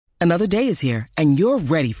Another day is here, and you're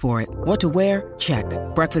ready for it. What to wear? Check.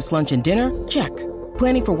 Breakfast, lunch, and dinner? Check.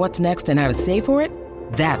 Planning for what's next and how to save for it?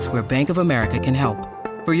 That's where Bank of America can help.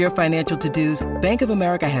 For your financial to-dos, Bank of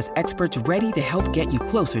America has experts ready to help get you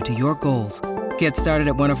closer to your goals. Get started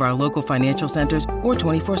at one of our local financial centers or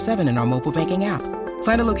 24/7 in our mobile banking app.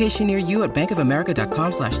 Find a location near you at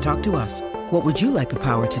bankofamerica.com/talktous. What would you like the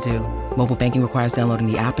power to do? Mobile banking requires downloading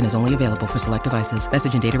the app and is only available for select devices.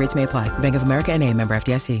 Message and data rates may apply. Bank of America N.A., member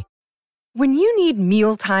FDIC. When you need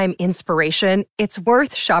mealtime inspiration, it's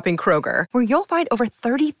worth shopping Kroger, where you'll find over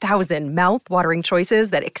 30,000 mouth-watering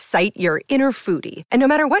choices that excite your inner foodie. And no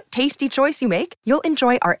matter what tasty choice you make, you'll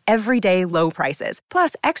enjoy our everyday low prices,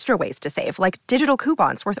 plus extra ways to save, like digital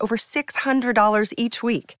coupons worth over $600 each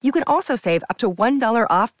week. You can also save up to $1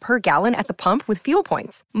 off per gallon at the pump with fuel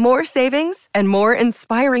points. More savings and more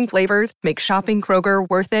inspiring flavors make shopping Kroger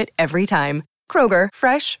worth it every time. Kroger,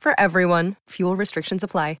 fresh for everyone. Fuel restrictions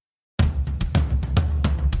apply.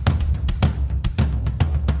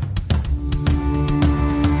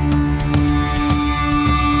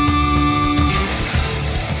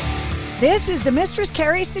 This is the Mistress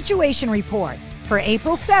Carrie Situation Report for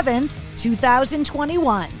April 7th,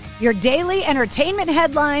 2021. Your daily entertainment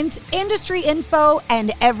headlines, industry info,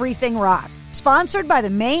 and everything rock. Sponsored by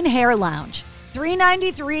the Maine Hair Lounge,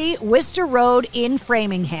 393 Worcester Road in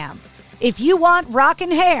Framingham. If you want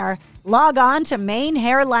rockin' hair, log on to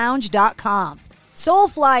mainhairlounge.com.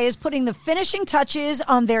 Soulfly is putting the finishing touches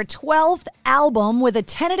on their 12th album with a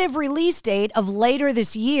tentative release date of later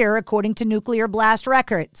this year, according to Nuclear Blast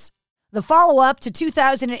Records. The follow-up to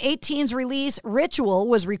 2018's release, Ritual,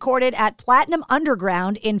 was recorded at Platinum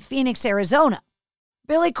Underground in Phoenix, Arizona.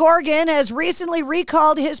 Billy Corgan has recently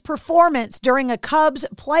recalled his performance during a Cubs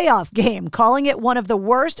playoff game, calling it one of the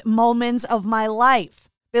worst moments of my life.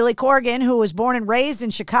 Billy Corgan, who was born and raised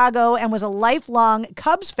in Chicago and was a lifelong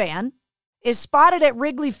Cubs fan, is spotted at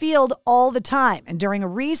Wrigley Field all the time. And during a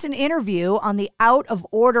recent interview on the Out of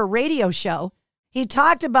Order radio show, he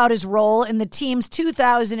talked about his role in the team's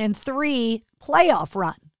 2003 playoff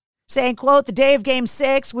run, saying, quote, the day of Game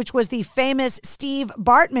 6, which was the famous Steve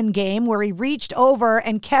Bartman game where he reached over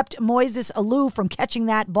and kept Moises Alou from catching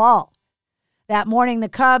that ball. That morning, the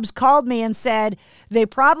Cubs called me and said, they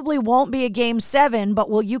probably won't be a Game 7, but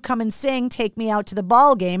will you come and sing Take Me Out to the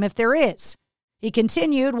Ball Game if there is? He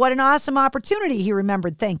continued, what an awesome opportunity, he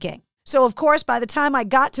remembered thinking. So, of course, by the time I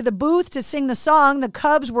got to the booth to sing the song, the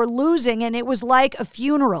Cubs were losing, and it was like a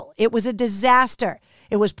funeral. It was a disaster.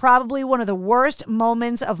 It was probably one of the worst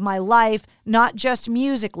moments of my life, not just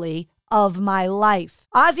musically, of my life.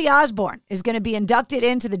 Ozzy Osbourne is going to be inducted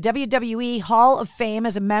into the WWE Hall of Fame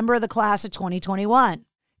as a member of the class of 2021.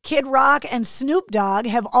 Kid Rock and Snoop Dogg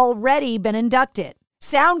have already been inducted.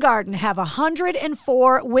 Soundgarden have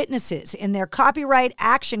 104 witnesses in their copyright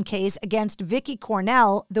action case against Vicky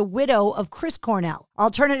Cornell, the widow of Chris Cornell.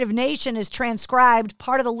 Alternative Nation has transcribed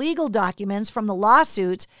part of the legal documents from the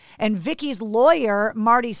lawsuits and Vicky's lawyer,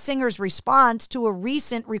 Marty Singer's response to a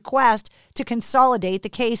recent request to consolidate the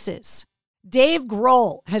cases. Dave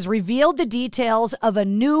Grohl has revealed the details of a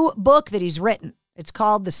new book that he's written. It's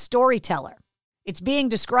called The Storyteller. It's being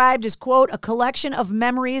described as, quote, a collection of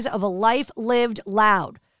memories of a life lived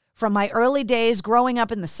loud, from my early days growing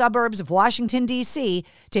up in the suburbs of Washington, D.C.,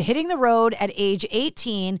 to hitting the road at age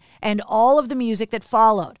 18 and all of the music that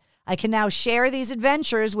followed. I can now share these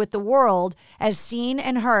adventures with the world as seen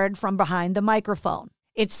and heard from behind the microphone.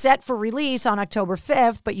 It's set for release on October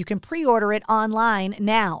 5th, but you can pre-order it online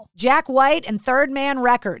now. Jack White and Third Man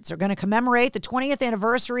Records are going to commemorate the 20th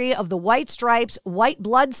anniversary of the White Stripes' White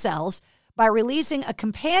Blood Cells by releasing a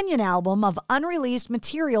companion album of unreleased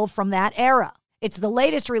material from that era. It's the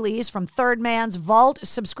latest release from Third Man's Vault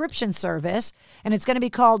subscription service, and it's going to be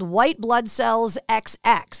called White Blood Cells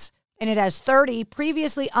XX. And it has 30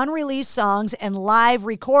 previously unreleased songs and live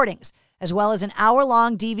recordings, as well as an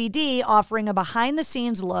hour-long DVD offering a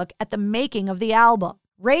behind-the-scenes look at the making of the album.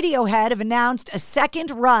 Radiohead have announced a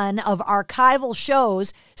second run of archival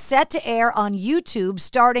shows set to air on YouTube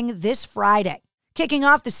starting this Friday. Kicking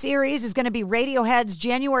off the series is going to be Radiohead's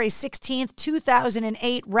January 16th,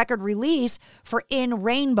 2008 record release for In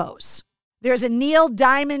Rainbows. There's a Neil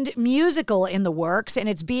Diamond musical in the works, and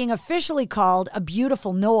it's being officially called A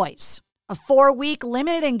Beautiful Noise. A 4-week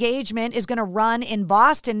limited engagement is going to run in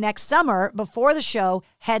Boston next summer before the show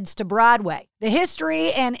heads to Broadway. The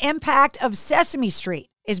history and impact of Sesame Street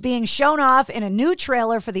is being shown off in a new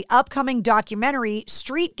trailer for the upcoming documentary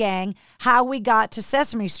Street Gang, How We Got to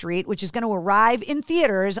Sesame Street, which is going to arrive in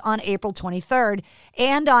theaters on April 23rd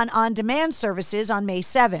and on on-demand services on May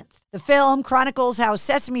 7th. The film chronicles how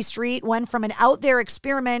Sesame Street went from an out-there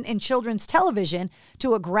experiment in children's television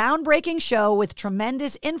to a groundbreaking show with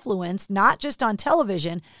tremendous influence not just on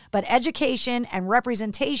television, but education and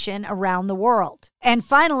representation around the world. And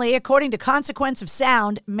finally, according to Consequence of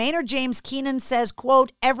Sound, Maynard James Keenan says,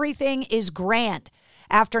 quote, "Everything is grand,"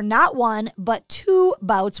 after not one, but 2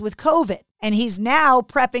 bouts with COVID. And he's now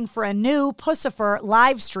prepping for a new Pussifer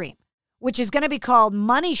live stream, which is going to be called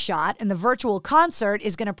Money Shot, and the virtual concert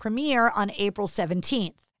is going to premiere on April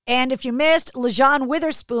 17th. And if you missed LaJawn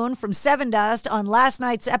Witherspoon from Seven Dust on last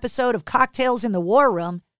night's episode of Cocktails in the War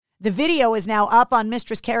Room, the video is now up on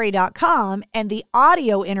MistressCarrie.com, and the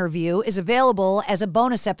audio interview is available as a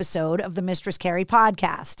bonus episode of the Mistress Carrie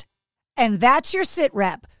podcast. And that's your Sit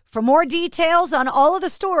Rep. For more details on all of the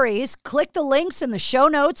stories, click the links in the show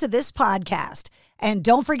notes of this podcast. And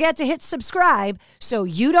don't forget to hit subscribe so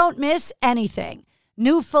you don't miss anything.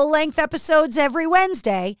 New full-length episodes every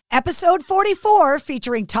Wednesday. Episode 44,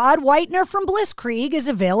 featuring Todd Whitener from Blitzkrieg, is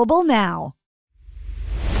available now.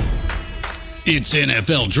 It's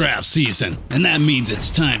NFL draft season, and that means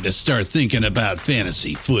it's time to start thinking about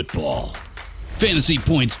fantasy football.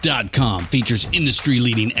 FantasyPoints.com features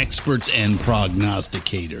industry-leading experts and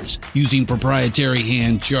prognosticators using proprietary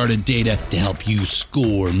hand-charted data to help you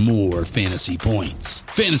score more fantasy points.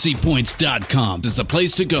 FantasyPoints.com is the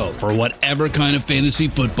place to go for whatever kind of fantasy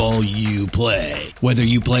football you play. Whether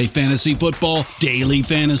you play fantasy football, daily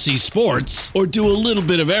fantasy sports, or do a little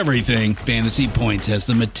bit of everything, Fantasy Points has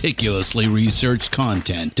the meticulously researched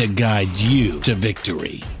content to guide you to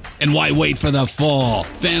victory. And why wait for the fall?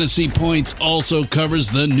 Fantasy Points also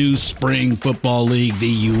covers the new spring football league,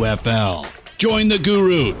 the UFL. Join the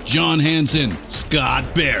guru, John Hansen,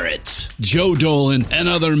 Scott Barrett, Joe Dolan, and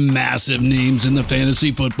other massive names in the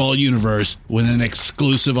fantasy football universe with an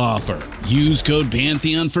exclusive offer. Use code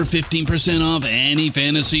Pantheon for 15% off any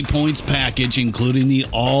Fantasy Points package, including the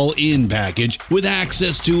all-in package, with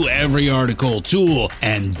access to every article, tool,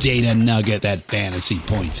 and data nugget that Fantasy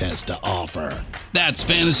Points has to offer. That's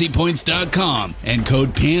FantasyPoints.com and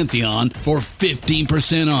code Pantheon for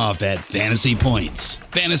 15% off at Fantasy Points.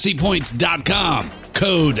 FantasyPoints.com,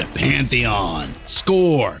 code Pantheon.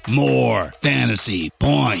 Score more fantasy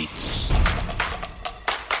points.